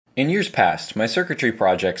In years past, my circuitry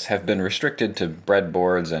projects have been restricted to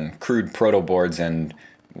breadboards and crude protoboards and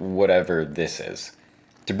whatever this is.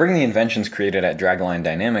 To bring the inventions created at Dragline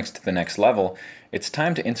Dynamics to the next level, it's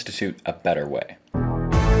time to institute a better way.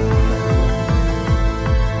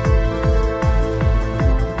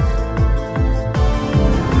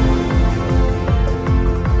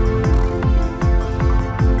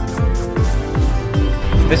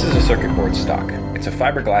 This is a circuit board stock. It's a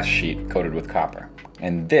fiberglass sheet coated with copper.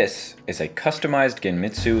 And this is a customized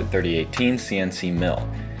Genmitsu 3018 CNC mill.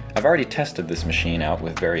 I've already tested this machine out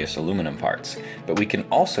with various aluminum parts, but we can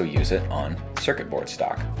also use it on circuit board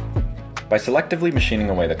stock. By selectively machining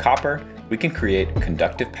away the copper, we can create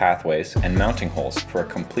conductive pathways and mounting holes for a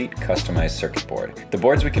complete customized circuit board. The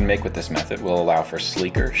boards we can make with this method will allow for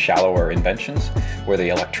sleeker, shallower inventions where the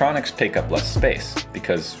electronics take up less space,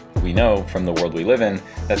 because we know from the world we live in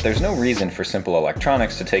that there's no reason for simple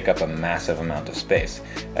electronics to take up a massive amount of space.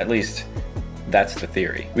 At least, that's the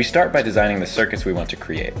theory. We start by designing the circuits we want to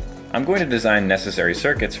create. I'm going to design necessary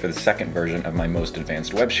circuits for the second version of my most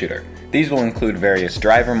advanced web shooter. These will include various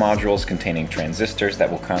driver modules containing transistors that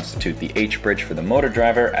will constitute the H-bridge for the motor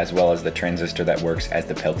driver, as well as the transistor that works as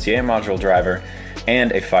the Peltier module driver,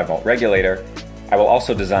 and a 5-volt regulator. I will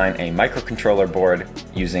also design a microcontroller board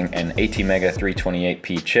using an ATmega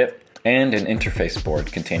 328P chip and an interface board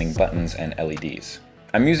containing buttons and LEDs.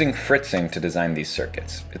 I'm using Fritzing to design these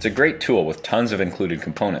circuits. It's a great tool with tons of included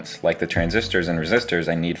components, like the transistors and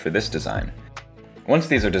resistors I need for this design. Once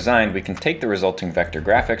these are designed, we can take the resulting vector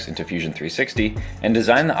graphics into Fusion 360 and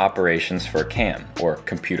design the operations for CAM, or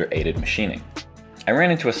computer-aided machining. I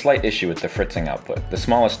ran into a slight issue with the Fritzing output. The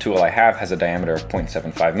smallest tool I have has a diameter of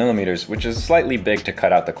 0.75 millimeters, which is slightly big to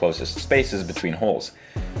cut out the closest spaces between holes.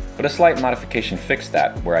 But a slight modification fixed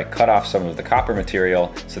that, where I cut off some of the copper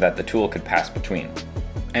material so that the tool could pass between.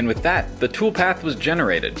 And with that, the toolpath was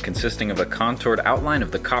generated, consisting of a contoured outline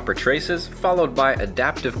of the copper traces, followed by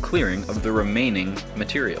adaptive clearing of the remaining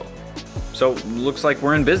material. So, looks like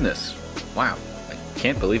we're in business. Wow, I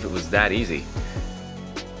can't believe it was that easy.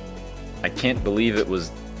 I can't believe it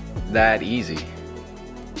was that easy.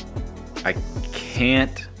 I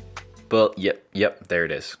can't... Well, yep, there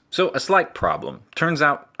it is. So, a slight problem. Turns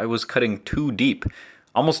out I was cutting too deep.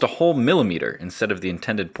 Almost a whole millimeter instead of the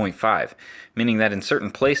intended 0.5, meaning that in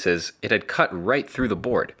certain places it had cut right through the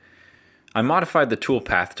board. I modified the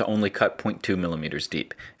toolpath to only cut 0.2 millimeters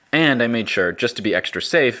deep, and I made sure, just to be extra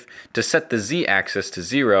safe, to set the z-axis to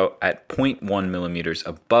 0 at 0.1 millimeters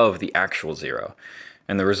above the actual 0.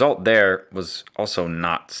 And the result there was also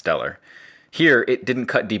not stellar. Here, it didn't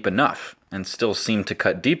cut deep enough, and still seemed to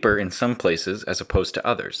cut deeper in some places as opposed to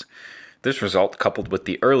others. This result, coupled with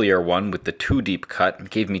the earlier one with the too deep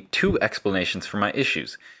cut, gave me two explanations for my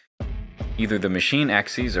issues. Either the machine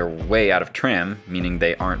axes are way out of tram, meaning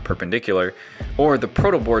they aren't perpendicular, or the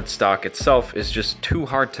protoboard stock itself is just too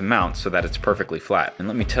hard to mount so that it's perfectly flat. And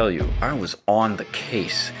let me tell you, I was on the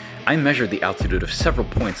case. I measured the altitude of several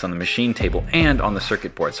points on the machine table and on the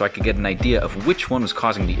circuit board so I could get an idea of which one was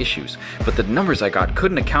causing the issues, but the numbers I got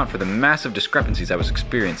couldn't account for the massive discrepancies I was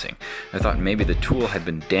experiencing. I thought maybe the tool had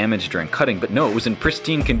been damaged during cutting, but no, it was in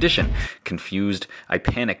pristine condition. Confused, I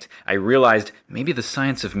panicked. I realized maybe the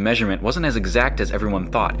science of measurement wasn't as exact as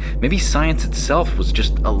everyone thought. Maybe science itself was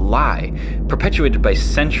just a lie, perpetuated by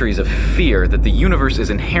centuries of fear that the universe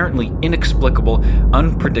is inherently inexplicable,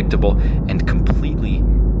 unpredictable, and completely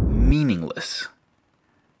meaningless.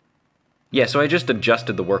 Yeah, so I just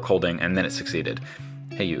adjusted the work holding and then it succeeded.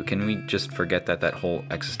 Hey you, can we just forget that that whole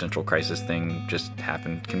existential crisis thing just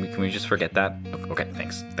happened? Can we just forget that? Okay,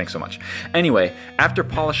 thanks so much. Anyway, after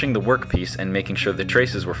polishing the workpiece and making sure the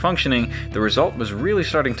traces were functioning, the result was really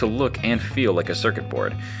starting to look and feel like a circuit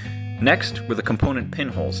board. Next were the component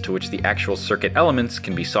pinholes to which the actual circuit elements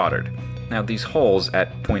can be soldered. Now these holes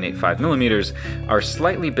at 0.85 millimeters are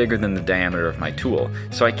slightly bigger than the diameter of my tool,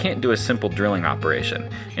 so I can't do a simple drilling operation.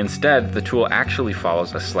 Instead, the tool actually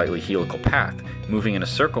follows a slightly helical path, moving in a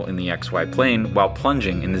circle in the XY plane while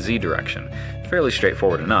plunging in the Z direction. Fairly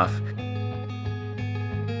straightforward enough.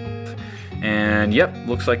 And yep,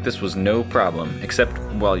 looks like this was no problem, except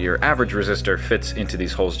while your average resistor fits into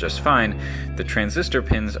these holes just fine, the transistor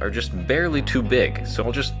pins are just barely too big, so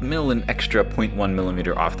I'll just mill an extra 0.1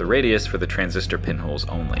 millimeter off the radius for the transistor pinholes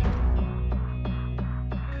only.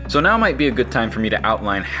 So now might be a good time for me to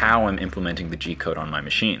outline how I'm implementing the G-code on my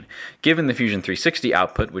machine. Given the Fusion 360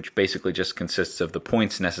 output, which basically just consists of the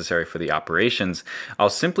points necessary for the operations, I'll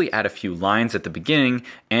simply add a few lines at the beginning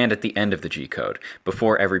and at the end of the G-code.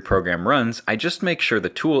 Before every program runs, I just make sure the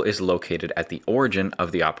tool is located at the origin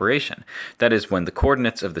of the operation. That is when the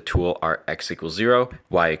coordinates of the tool are x equals 0,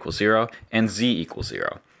 y equals 0, and z equals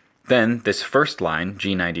 0. Then, this first line,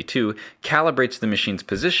 G92, calibrates the machine's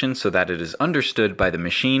position so that it is understood by the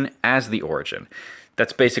machine as the origin.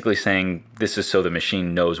 That's basically saying this is so the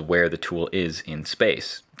machine knows where the tool is in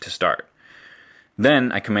space to start.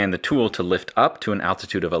 Then I command the tool to lift up to an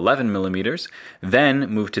altitude of 11 millimeters, then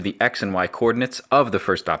move to the X and Y coordinates of the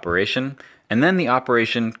first operation, and then the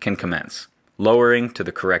operation can commence, lowering to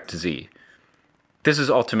the correct Z. This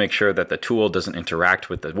is all to make sure that the tool doesn't interact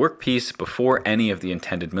with the workpiece before any of the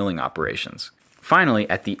intended milling operations. Finally,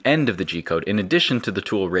 at the end of the G-code, in addition to the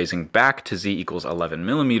tool raising back to Z equals 11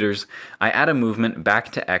 millimeters, I add a movement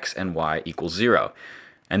back to X and Y equals 0,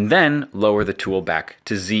 and then lower the tool back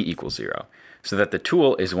to Z equals 0, so that the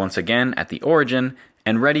tool is once again at the origin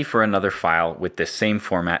and ready for another file with this same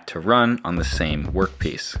format to run on the same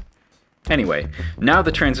workpiece. Anyway, now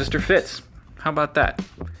the transistor fits. How about that?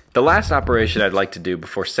 The last operation I'd like to do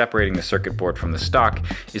before separating the circuit board from the stock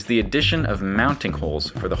is the addition of mounting holes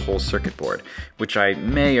for the whole circuit board, which I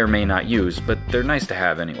may or may not use, but they're nice to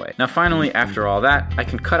have anyway. Now finally, after all that, I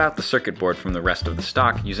can cut out the circuit board from the rest of the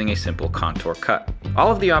stock using a simple contour cut.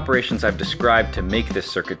 All of the operations I've described to make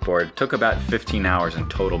this circuit board took about 15 hours in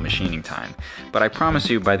total machining time, but I promise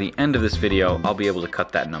you by the end of this video, I'll be able to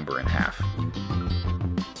cut that number in half.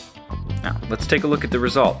 Now, let's take a look at the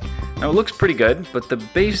result. Now, it looks pretty good, but the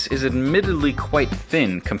base is admittedly quite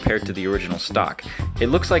thin compared to the original stock. It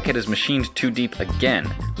looks like it is machined too deep again,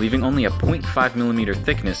 leaving only a 0.5 millimeter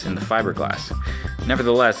thickness in the fiberglass.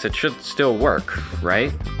 Nevertheless, it should still work,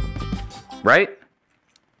 right? Right?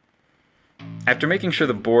 After making sure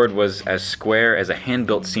the board was as square as a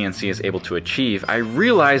hand-built CNC is able to achieve, I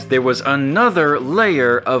realized there was another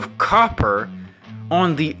layer of copper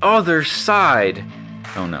on the other side.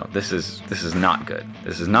 Oh no, this is not good.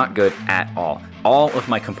 This is not good at all. All of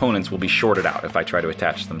my components will be shorted out if I try to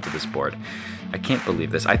attach them to this board. I can't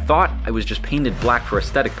believe this. I thought I was just painted black for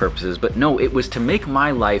aesthetic purposes, but no, it was to make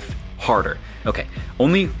my life harder. Okay,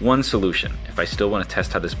 only one solution if I still want to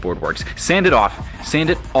test how this board works. Sand it off. Sand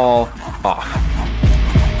it all off.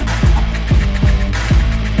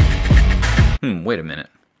 Wait a minute.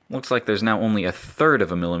 Looks like there's now only 1/3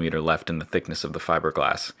 of a millimeter left in the thickness of the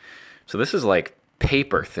fiberglass. So this is like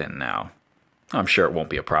paper thin now. I'm sure it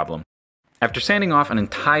won't be a problem. After sanding off an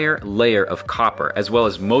entire layer of copper, as well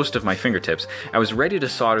as most of my fingertips, I was ready to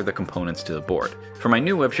solder the components to the board. For my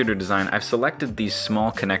new WebShooter design, I've selected these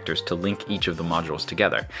small connectors to link each of the modules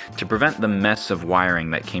together, to prevent the mess of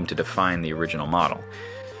wiring that came to define the original model.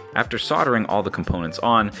 After soldering all the components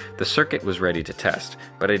on, the circuit was ready to test,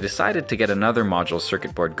 but I decided to get another module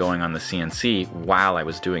circuit board going on the CNC while I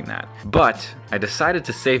was doing that. But I decided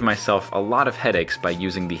to save myself a lot of headaches by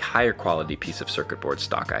using the higher quality piece of circuit board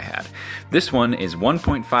stock I had. This one is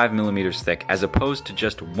 1.5 millimeters thick as opposed to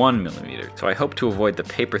just 1 millimeter, so I hope to avoid the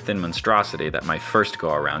paper thin monstrosity that my first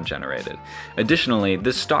go around generated. Additionally,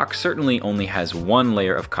 this stock certainly only has one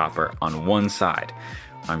layer of copper on one side.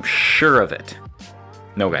 I'm sure of it.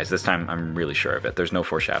 No guys, this time I'm really sure of it. There's no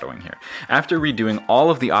foreshadowing here. After redoing all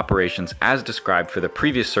of the operations as described for the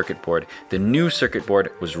previous circuit board, the new circuit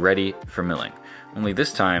board was ready for milling. Only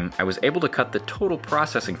this time, I was able to cut the total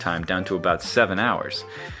processing time down to about 7 hours,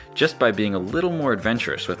 just by being a little more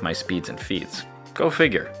adventurous with my speeds and feeds. Go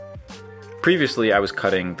figure. Previously, I was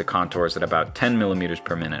cutting the contours at about 10 millimeters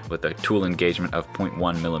per minute with a tool engagement of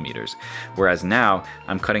 0.1 millimeters, whereas now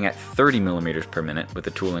I'm cutting at 30 millimeters per minute with a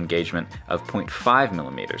tool engagement of 0.5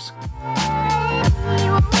 millimeters.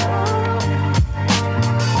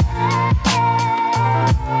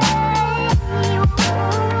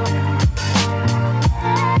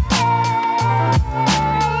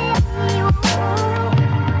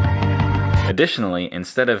 Additionally,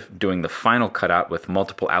 instead of doing the final cutout with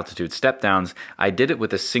multiple altitude step downs, I did it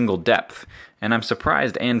with a single depth, and I'm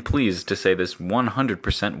surprised and pleased to say this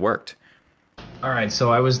 100% worked. Alright,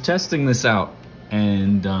 so I was testing this out,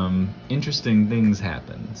 and interesting things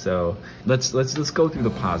happened. So let's go through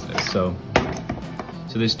the positives. So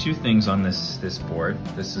there's two things on this board.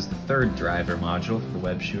 This is the third driver module for the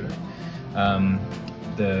WebShooter.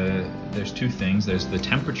 There's two things. There's the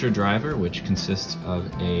temperature driver, which consists of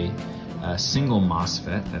a single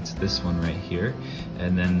MOSFET, that's this one right here,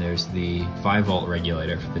 and then there's the 5-volt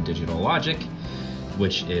regulator for the digital logic,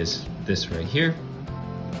 which is this right here.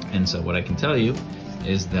 And so what I can tell you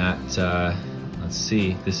is that, let's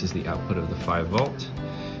see, this is the output of the 5-volt.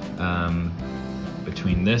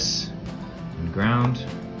 Between this and ground,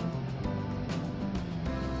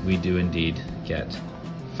 we do indeed get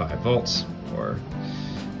 5 volts, or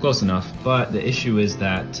close enough, but the issue is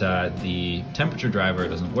that the temperature driver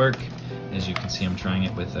doesn't work, As you can see, I'm trying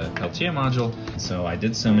it with a Peltier module. So I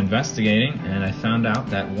did some investigating and I found out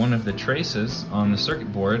that one of the traces on the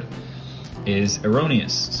circuit board is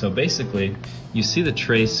erroneous. So basically, you see the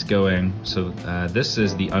trace going, so this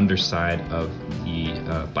is the underside of the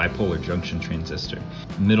bipolar junction transistor.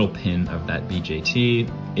 Middle pin of that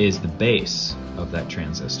BJT is the base of that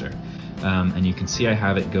transistor. And you can see I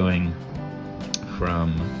have it going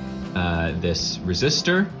from this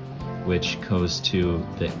resistor, which goes to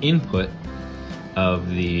the input of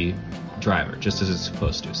the driver, just as it's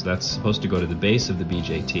supposed to. So that's supposed to go to the base of the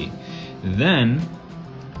BJT. Then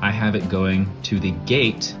I have it going to the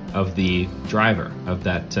gate of the driver of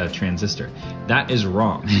that transistor. That is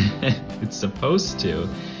wrong. It's supposed to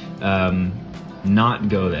not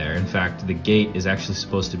go there. In fact, the gate is actually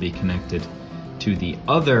supposed to be connected to the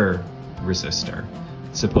other resistor.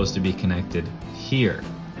 It's supposed to be connected here,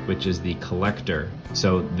 which is the collector.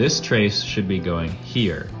 So this trace should be going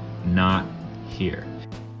here, not here.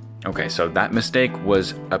 Okay, so that mistake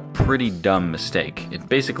was a pretty dumb mistake. It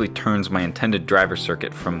basically turns my intended driver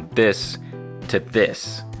circuit from this to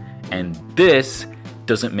this, and this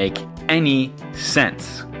doesn't make any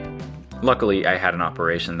sense. Luckily, I had an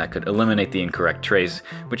operation that could eliminate the incorrect trace,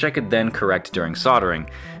 which I could then correct during soldering.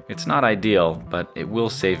 It's not ideal, but it will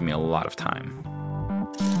save me a lot of time.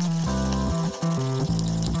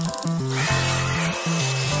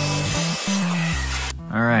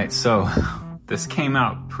 All right, so this came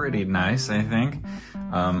out pretty nice, I think.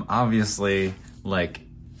 Obviously, like,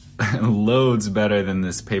 loads better than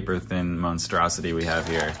this paper-thin monstrosity we have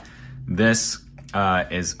here. This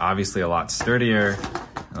is obviously a lot sturdier.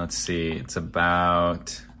 Let's see, it's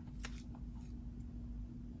about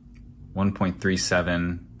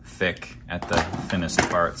 1.37 thick at the thinnest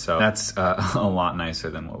part, so that's a lot nicer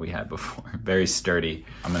than what we had before. Very sturdy.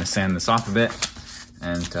 I'm gonna sand this off a bit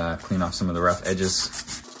and clean off some of the rough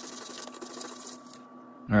edges.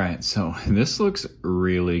 All right, so this looks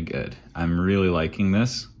really good. I'm really liking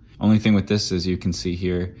this. Only thing with this is you can see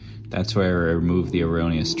here, that's where I removed the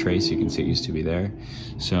erroneous trace. You can see it used to be there.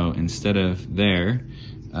 So instead of there,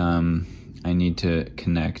 I need to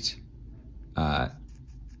connect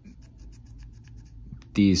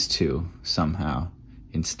these two somehow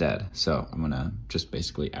instead. So I'm gonna just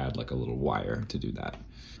basically add like a little wire to do that.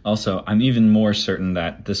 Also, I'm even more certain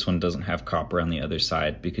that this one doesn't have copper on the other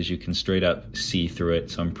side because you can straight up see through it.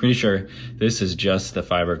 So I'm pretty sure this is just the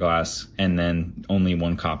fiberglass and then only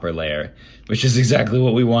one copper layer, which is exactly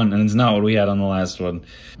what we want, and it's not what we had on the last one.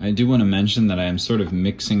 I do want to mention that I am sort of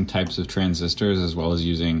mixing types of transistors as well as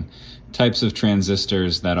using types of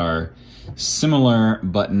transistors that are similar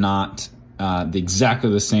but not exactly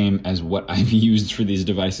the same as what I've used for these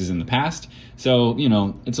devices in the past. So, you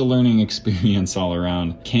know, it's a learning experience all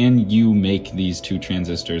around. Can you make these two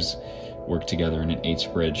transistors work together in an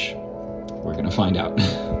H-bridge? We're gonna find out.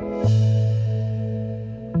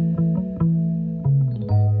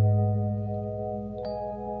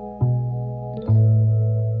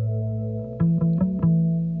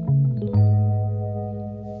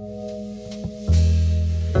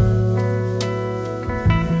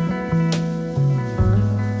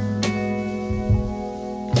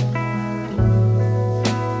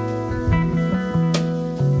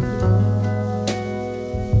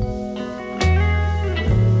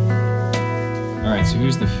 So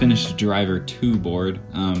here's the finished driver 2 board.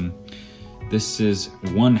 This is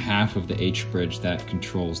 1/2 of the H-bridge that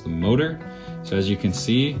controls the motor. So as you can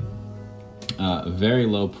see, very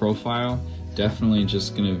low profile. Definitely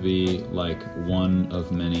just gonna be like one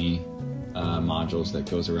of many modules that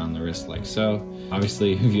goes around the wrist like so.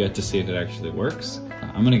 Obviously, we've yet to see if it actually works.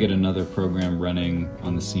 I'm gonna get another program running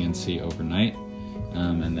on the CNC overnight,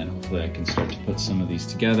 and then hopefully I can start to put some of these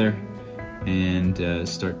together and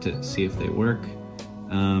start to see if they work.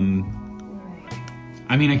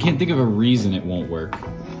 I mean, I can't think of a reason it won't work.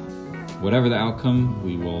 Whatever the outcome,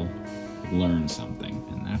 we will learn something,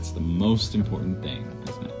 and that's the most important thing,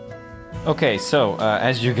 isn't it? Okay, so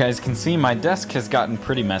as you guys can see, my desk has gotten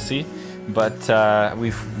pretty messy, but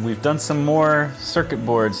we've done some more circuit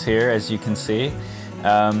boards here, as you can see.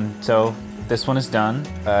 So this one is done.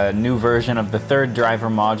 A new version of the 3rd driver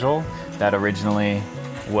module that originally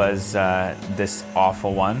was this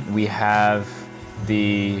awful one. We have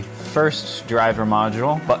the 1st driver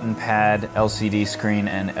module, button pad, LCD screen,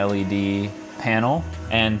 and LED panel,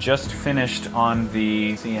 and just finished on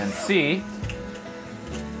the CNC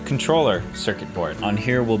controller circuit board. On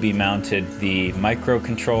here will be mounted the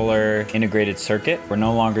microcontroller integrated circuit. We're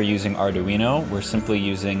no longer using Arduino, we're simply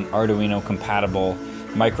using Arduino compatible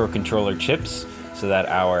microcontroller chips so that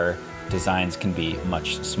our designs can be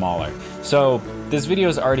much smaller. So this video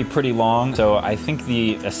is already pretty long, so I think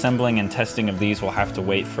the assembling and testing of these will have to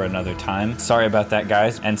wait for another time. Sorry about that,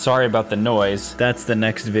 guys, and sorry about the noise. That's the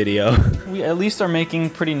next video. We at least are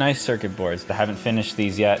making pretty nice circuit boards. I haven't finished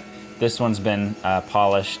these yet. This one's been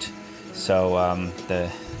polished, so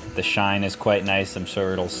the shine is quite nice. I'm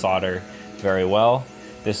sure it'll solder very well.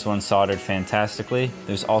 This one's soldered fantastically.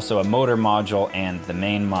 There's also a motor module and the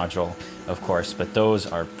main module, of course, but those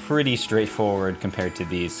are pretty straightforward compared to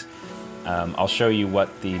these. I'll show you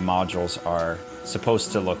what the modules are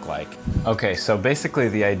supposed to look like. Okay, so basically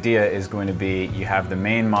the idea is going to be you have the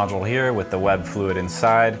main module here with the web fluid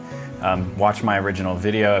inside. Watch my original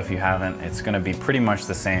video if you haven't. It's going to be pretty much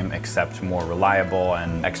the same except more reliable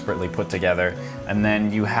and expertly put together. And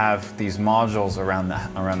then you have these modules around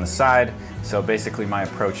the side. So basically my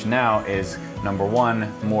approach now is, number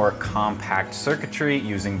one, more compact circuitry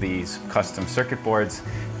using these custom circuit boards,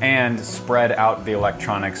 and spread out the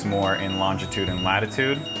electronics more in longitude and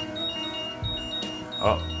latitude.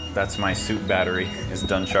 Oh, that's my suit battery is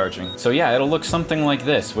done charging. So yeah, it'll look something like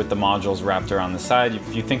this with the modules wrapped around the side.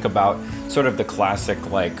 If you think about sort of the classic,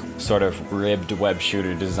 like, sort of ribbed web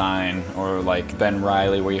shooter design, or like Ben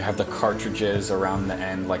Riley, where you have the cartridges around the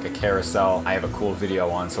end like a carousel. I have a cool video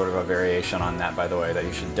on sort of a variation on that, by the way, that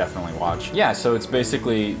you should definitely watch. Yeah, so it's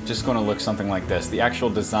basically just gonna look something like this. The actual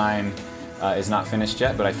design is not finished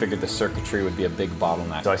yet, but I figured the circuitry would be a big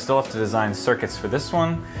bottleneck. So I still have to design circuits for this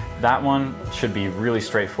one. That one should be really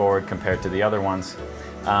straightforward compared to the other ones.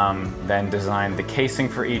 Then design the casing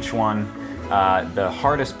for each one. The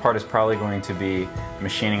hardest part is probably going to be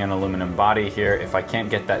machining an aluminum body here. If I can't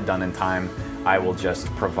get that done in time, I will just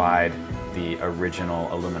provide the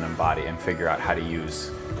original aluminum body and figure out how to use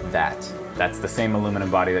that. That's the same aluminum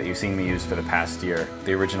body that you've seen me use for the past year.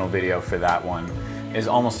 The original video for that one is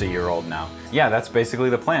almost a year old now. Yeah, that's basically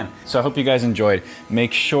the plan. So I hope you guys enjoyed.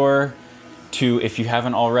 Make sure to, if you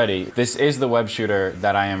haven't already, this is the web shooter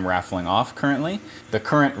that I am raffling off currently. The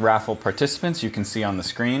current raffle participants you can see on the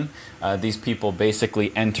screen. These people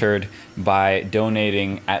basically entered by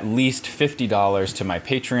donating at least $50 to my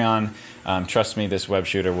Patreon. Trust me, this web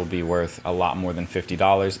shooter will be worth a lot more than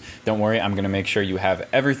 $50. Don't worry, I'm gonna make sure you have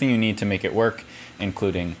everything you need to make it work,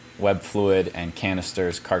 including web fluid and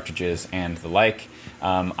canisters, cartridges, and the like.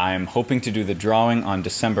 I'm hoping to do the drawing on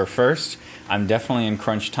December 1st. I'm definitely in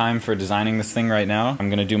crunch time for designing this thing right now. I'm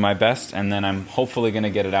gonna do my best, and then I'm hopefully gonna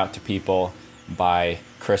get it out to people by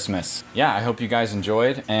Christmas. Yeah, I hope you guys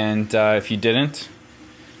enjoyed, and if you didn't,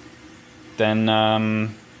 then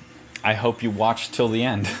I hope you watched till the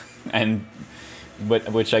end. And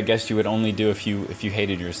which I guess you would only do if you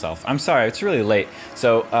hated yourself. I'm sorry, it's really late.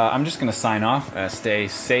 So I'm just gonna sign off. Stay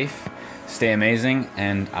safe, stay amazing,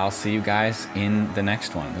 and I'll see you guys in the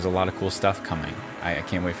next one. There's a lot of cool stuff coming. I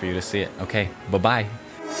can't wait for you to see it. Okay, bye-bye.